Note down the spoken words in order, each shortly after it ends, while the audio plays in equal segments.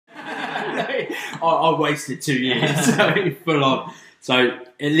I wasted 2 years, so full on. So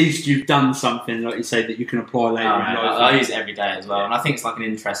at least you've done something, like you say, that you can apply later in life. I use it every day as well, and I think it's like an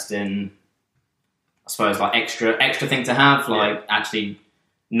interesting, I suppose, like extra thing to have, like actually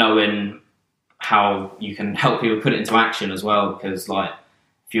knowing how you can help people put it into action as well. Because like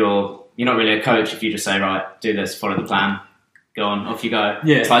if you're not really a coach if you just say, right, do this, follow the plan, go on, off you go.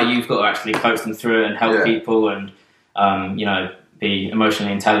 Yeah. It's like you've got to actually coach them through it and help people, and be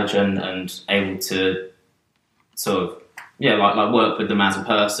emotionally intelligent and able to sort of like work with them as a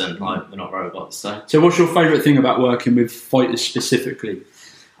person. Like they're not robots. So what's your favourite thing about working with fighters specifically?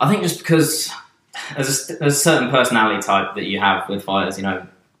 I think just because there's a certain personality type that you have with fighters.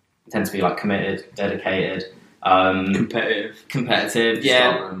 Tend to be like committed, dedicated, competitive,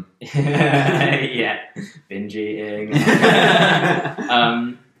 yeah, yeah, binge eating.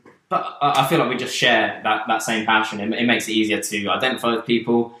 But I feel like we just share that same passion. It makes it easier to identify with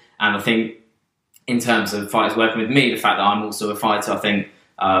people, and I think in terms of fighters working with me, the fact that I'm also a fighter, I think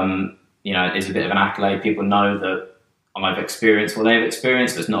is a bit of an accolade. People know that I've experienced what they've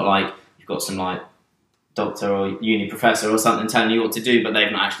experienced. It's not like you've got some like doctor or uni professor or something telling you what to do, but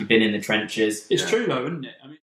they've not actually been in the trenches. It's true though, isn't it? I mean,